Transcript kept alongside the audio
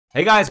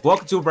Hey guys,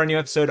 welcome to a brand new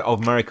episode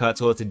of Mario Kart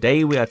Tour.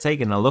 Today we are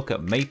taking a look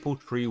at Maple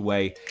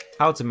Treeway,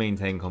 how to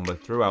maintain combo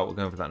throughout. We're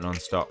going for that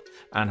non-stop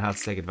and how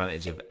to take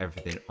advantage of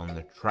everything on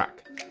the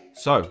track.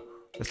 So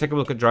let's take a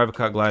look at Driver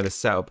Kart Glider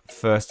setup.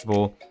 First of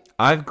all,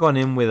 I've gone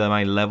in with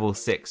my level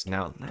 6.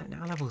 Now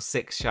level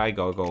 6 Shy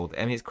Guy Gold.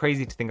 I mean, it's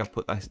crazy to think I've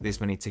put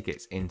this many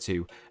tickets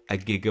into a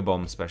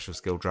Gigabomb special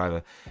skill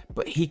driver.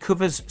 But he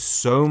covers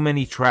so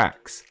many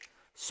tracks.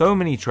 So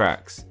many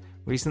tracks.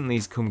 Recently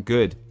he's come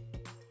good.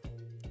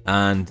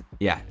 And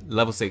yeah,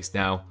 level 6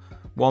 now.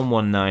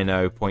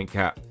 1190 point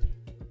cap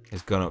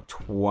has gone up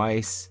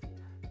twice.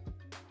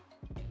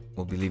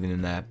 We'll be leaving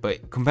him there.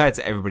 But compared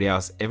to everybody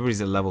else, everybody's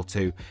at level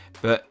 2.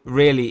 But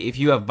really, if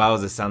you have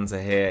Bowser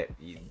Santa here,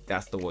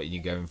 that's the one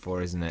you're going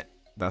for, isn't it?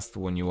 That's the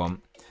one you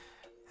want.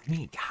 I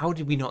mean, how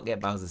did we not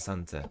get Bowser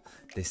Santa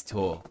this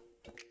tour?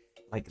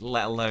 Like,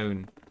 let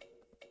alone...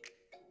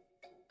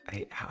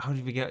 How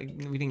did we get...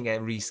 We didn't get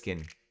a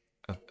reskin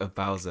of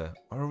Bowser.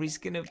 Or a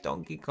reskin of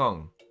Donkey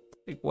Kong.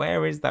 Like,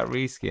 where is that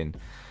reskin?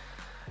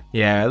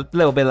 Yeah, a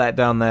little bit let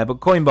down there. But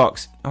coin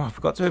box. Oh, I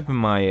forgot to open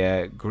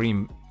my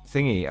green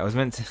thingy. I was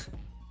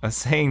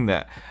saying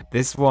that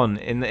this one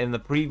in the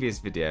previous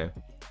video,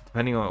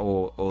 depending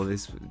on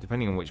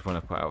depending on which one I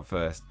put out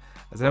first,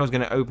 I said I was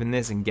going to open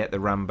this and get the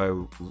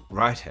Rambo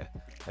Rider.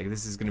 Like,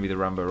 this is going to be the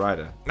Rambo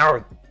Rider.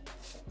 No.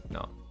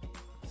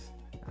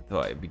 I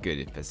thought it'd be good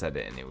if I said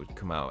it and it would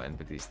come out and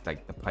it's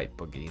like the pipe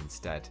buggy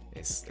instead.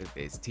 It's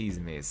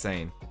teasing me. It's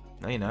saying,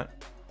 no, you're not.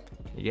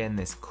 You're getting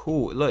this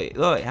cool. Look,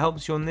 it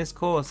helps you on this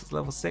course. It's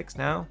level 6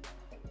 now.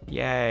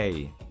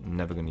 Yay. I'm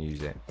never going to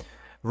use it.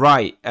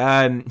 Right.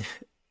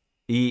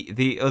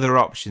 The other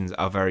options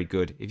are very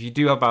good. If you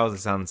do have Bowser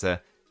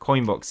Santa,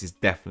 Coinbox is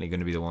definitely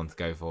going to be the one to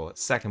go for.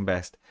 Second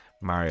best,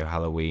 Mario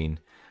Halloween.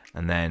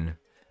 And then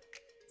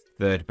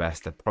third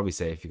best, I'd probably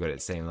say if you got it at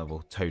the same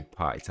level, Toad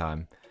Party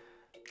Time.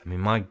 I mean,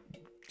 my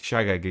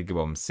Shy Guy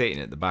Gigabomb's sitting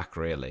at the back,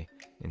 really,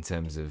 in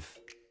terms of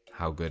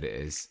how good it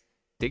is.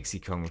 Dixie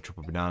Kong with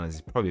Triple Bananas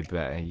is probably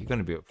better. You're going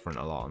to be up front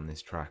a lot on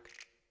this track.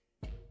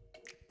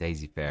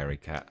 Daisy Fairy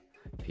Cat,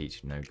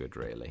 Peach, no good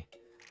really.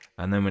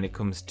 And then when it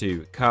comes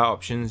to car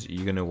options,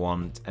 you're going to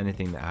want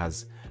anything that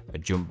has a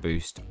jump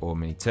boost or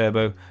mini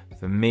turbo.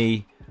 For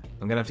me,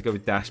 I'm going to have to go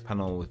with dash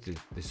panel with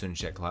the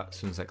Sunset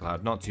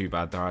Cloud. Not too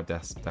bad. There are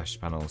dash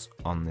panels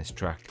on this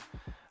track.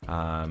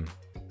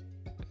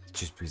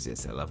 Just because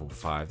it's at level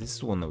 5. This is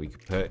the one that we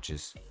could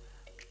purchase.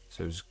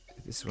 So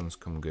this one's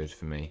come good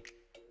for me.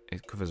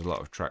 It covers a lot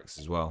of tracks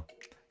as well,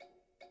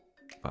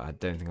 but I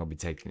don't think I'll be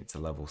taking it to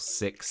level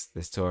 6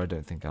 this tour. I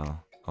don't think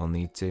I'll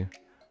need to.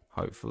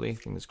 Hopefully,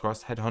 fingers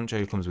crossed. Head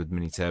Honcho comes with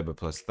mini turbo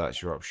plus. That's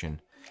your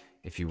option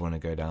if you want to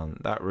go down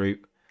that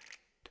route.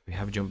 Do we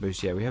have a jump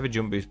boost? Yeah, we have a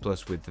jump boost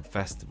plus with the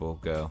Festival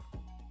Girl,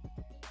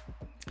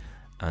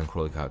 and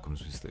Crawley Kart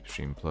comes with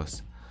Slipstream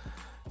plus.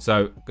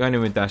 So going in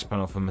with dash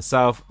panel for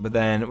myself, but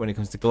then when it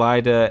comes to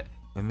glider,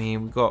 I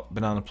mean, we've got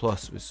Banana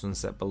Plus with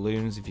Sunset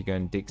Balloons if you're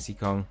going Dixie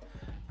Kong.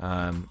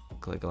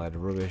 Glider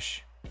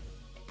Rubbish.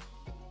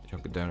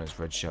 Chocolate Donuts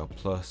Red Shell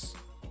Plus.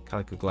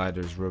 Calico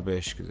Glider is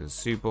rubbish because it's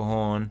Super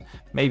Horn.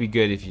 Maybe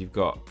good if you've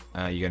got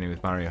you're going in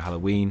with Mario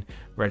Halloween.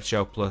 Red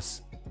Shell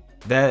Plus.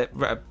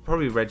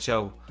 Probably Red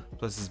Shell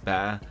Plus is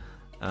better.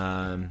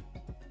 No,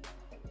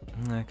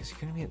 because you're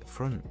going to be at the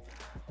front.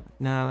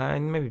 No,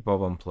 maybe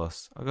Bob on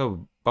Plus. I'll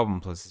go Bob on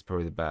Plus is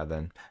probably the better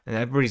then. And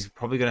everybody's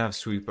probably going to have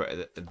Swooper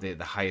at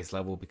the highest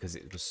level because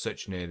it was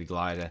such an early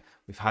glider.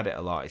 We've had it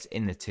a lot. It's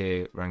in the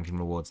tier ranking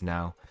rewards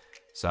now.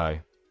 So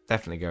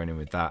definitely going in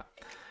with that.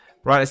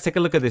 Right, let's take a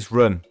look at this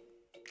run.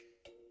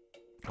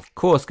 Of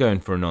course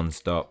going for a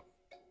non-stop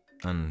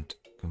and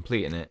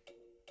completing it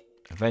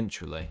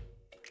eventually.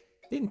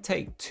 Didn't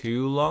take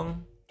too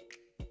long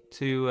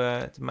to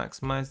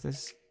maximize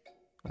this.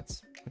 What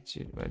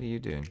are you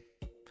doing?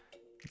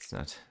 It's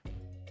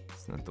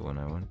not the one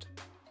I want.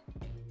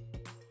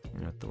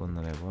 You're not the one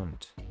that I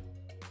want.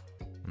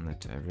 And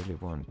that I really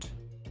want.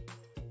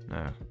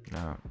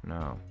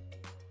 No.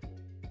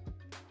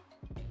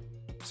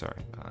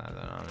 Sorry,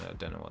 I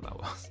don't know what that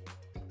was.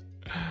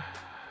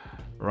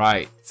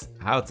 Right,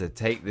 how to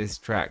take this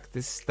track.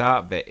 This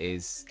start bit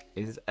is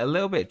a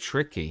little bit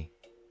tricky.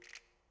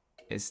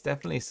 It's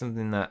definitely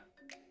something that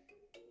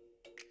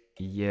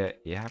you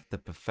have to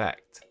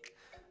perfect.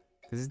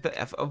 Because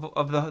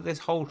this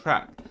whole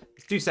track,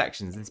 there's 2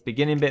 sections. This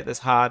beginning bit that's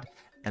hard,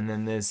 and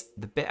then there's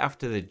the bit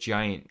after the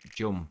giant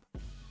jump.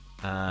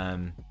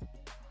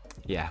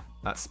 Yeah,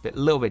 that's a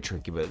little bit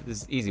tricky, but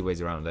there's easy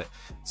ways around it.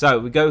 So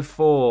we go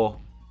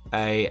for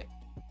a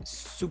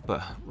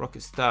super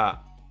rocket start.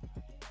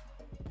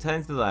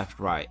 Turn to the left,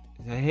 right.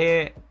 So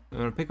here, I'm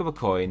going to pick up a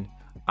coin.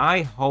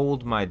 I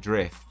hold my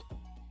drift,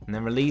 and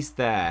then release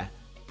there.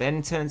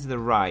 Then turn to the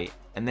right,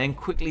 and then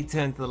quickly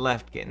turn to the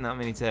left, getting that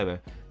mini turbo.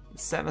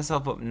 Set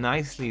myself up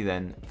nicely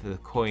then for the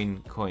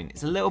coin.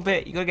 It's a little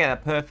bit, you gotta get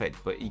that perfect,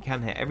 but you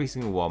can hit every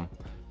single one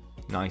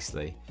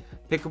nicely.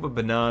 Pick up a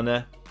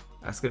banana.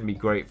 That's gonna be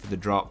great for the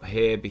drop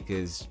here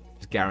because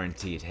it's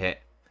guaranteed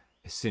hit.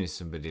 As soon as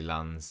somebody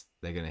lands,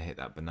 they're gonna hit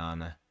that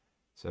banana.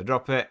 So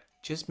drop it,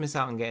 just miss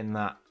out on getting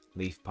that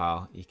leaf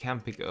pile. You can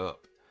pick it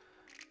up.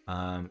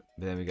 But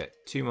then we get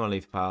 2 more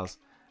leaf piles.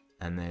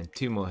 And then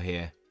 2 more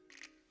here.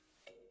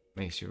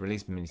 Make sure you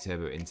release mini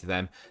turbo into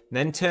them.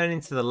 Then turn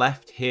into the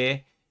left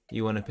here.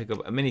 You want to pick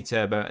up a mini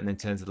turbo and then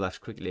turn to the left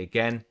quickly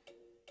again.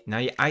 Now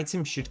your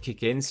item should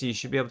kick in, so you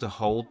should be able to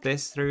hold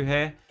this through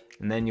here.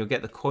 And then you'll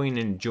get the coin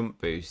and jump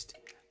boost.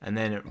 And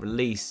then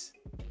release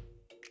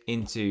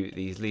into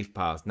these leaf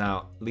piles.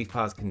 Now, leaf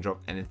piles can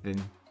drop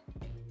anything.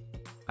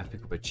 I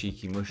pick up a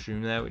cheeky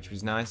mushroom there, which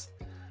was nice.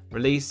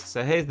 Release.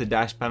 So here's the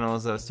dash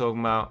panels I was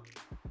talking about.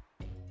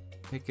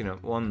 Picking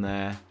up one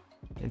there.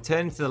 And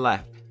turn to the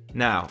left.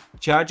 Now,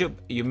 charge up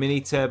your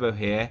mini turbo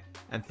here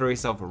and throw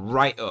yourself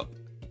right up.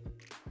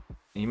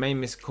 And you may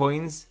miss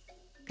coins,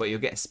 but you'll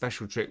get a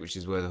special trick which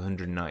is worth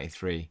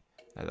 193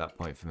 at that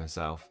point for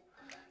myself.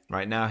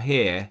 Right now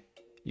here,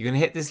 you're going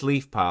to hit this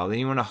leaf pile, then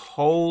you want to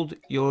hold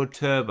your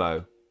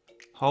turbo.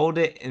 Hold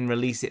it and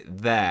release it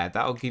there.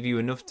 That'll give you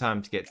enough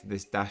time to get to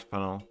this dash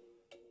panel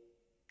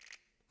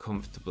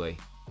comfortably.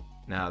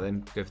 Now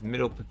then go for the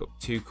middle, pick up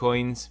 2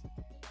 coins,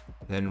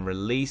 then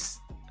release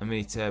a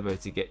mini turbo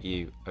to get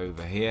you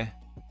over here.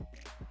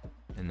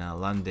 And now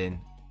landing,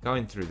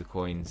 going through the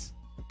coins,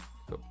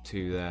 pick up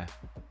 2 there.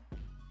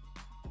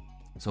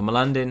 So I'm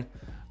landing,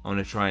 I want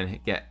to try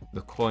and get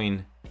the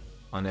coin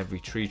on every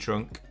tree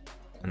trunk.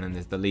 And then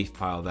there's the leaf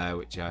pile there,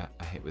 which I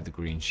hit with the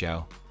green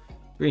shell.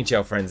 Green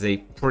shell frenzy,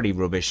 pretty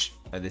rubbish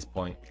at this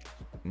point.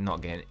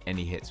 Not getting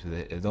any hits with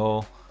it at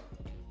all.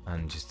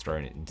 And just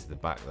throwing it into the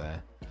back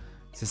there.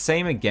 It's the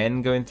same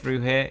again going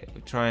through here.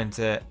 We're trying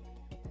to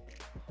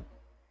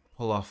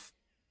pull off,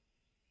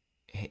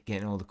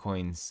 getting all the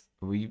coins.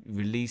 We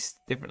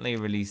differently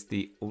release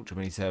the Ultra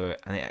Mini Turbo,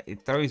 and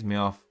it throws me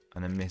off,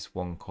 and I miss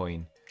 1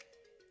 coin.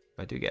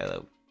 But I do get a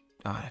little,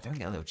 I don't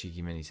get a little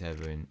cheeky Mini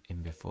Turbo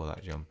in before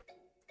that jump.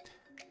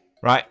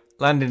 Right,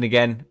 landing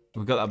again.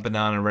 We've got that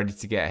banana ready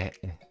to get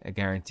a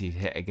guaranteed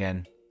hit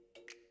again.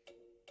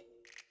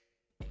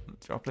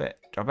 Drop it,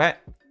 drop it,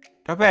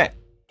 drop it.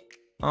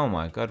 Oh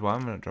my god, why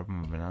am I not dropping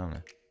my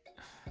banana?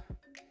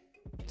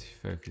 Too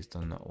focused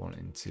on not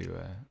wanting to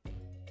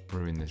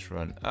ruin this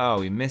run. Oh,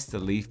 we missed the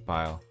leaf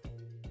pile.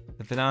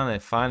 The banana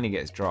finally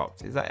gets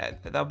dropped. Is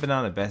that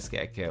banana best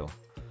get a kill?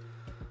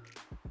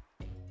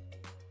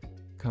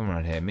 Come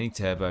around here, mini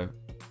turbo.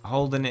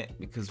 Holding it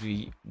because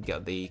we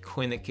got the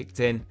coin that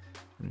kicked in.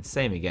 And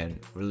same again,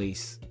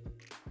 release.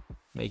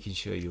 Making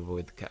sure you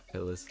avoid the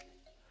caterpillars.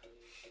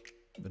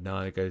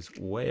 Banana goes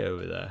way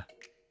over there.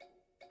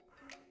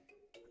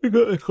 We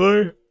got the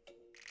coin.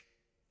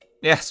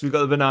 Yes, we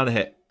got the banana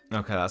hit.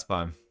 Okay, that's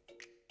fine.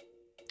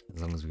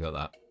 As long as we got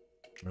that.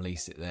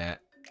 Release it there.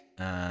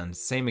 And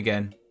same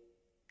again.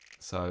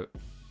 So,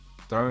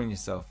 throwing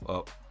yourself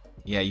up.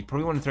 Yeah, you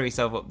probably want to throw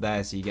yourself up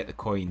there so you get the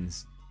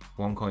coins.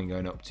 1 coin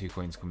going up, 2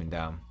 coins coming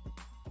down.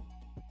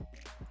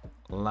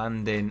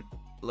 Landing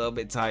a little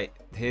bit tight.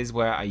 Here's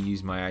where I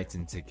use my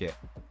item ticket.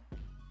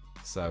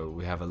 So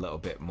we have a little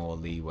bit more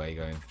leeway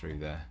going through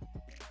there.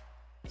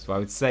 So I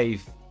would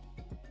save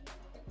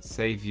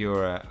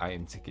your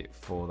item ticket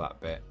for that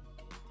bit.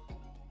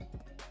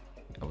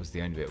 That was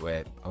the only bit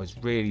where I was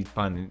really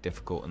finding it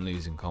difficult and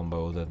losing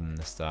combo other than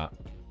the start.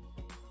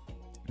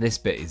 This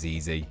bit is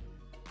easy.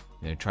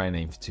 You know, try and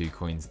aim for 2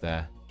 coins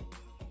there.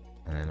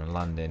 And then on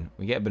landing,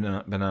 we get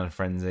a banana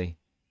frenzy,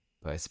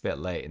 but it's a bit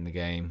late in the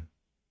game.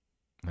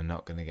 We're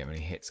not going to get many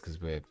hits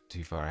because we're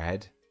too far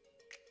ahead.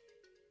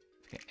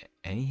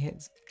 Any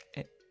hits?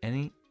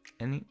 Any?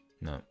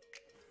 No.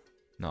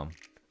 None.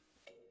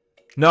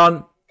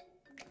 None.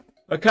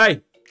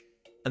 Okay.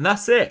 And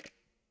that's it.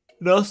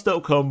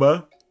 Non-stop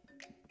combo.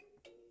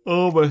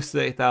 Almost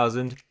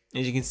 30,000.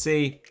 As you can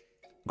see,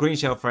 green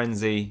shell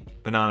frenzy,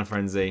 banana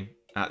frenzy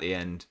at the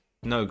end.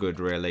 No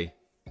good really.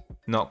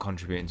 Not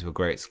contributing to a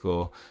great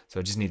score. So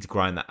I just need to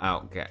grind that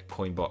out, get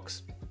coin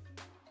box.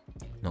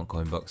 Not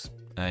coin box.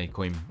 A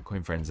coin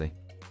frenzy.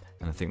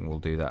 And I think we'll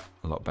do that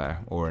a lot better.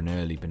 Or an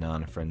early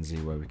banana frenzy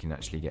where we can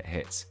actually get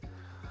hits.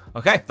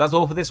 Okay, that's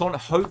all for this one.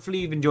 Hopefully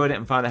you've enjoyed it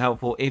and found it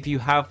helpful. If you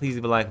have, please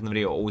leave a like on the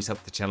video. It always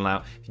helps the channel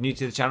out. If you're new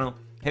to the channel,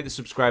 hit the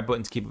subscribe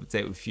button to keep up to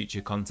date with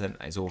future content.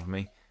 That is all from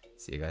me.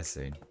 See you guys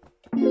soon.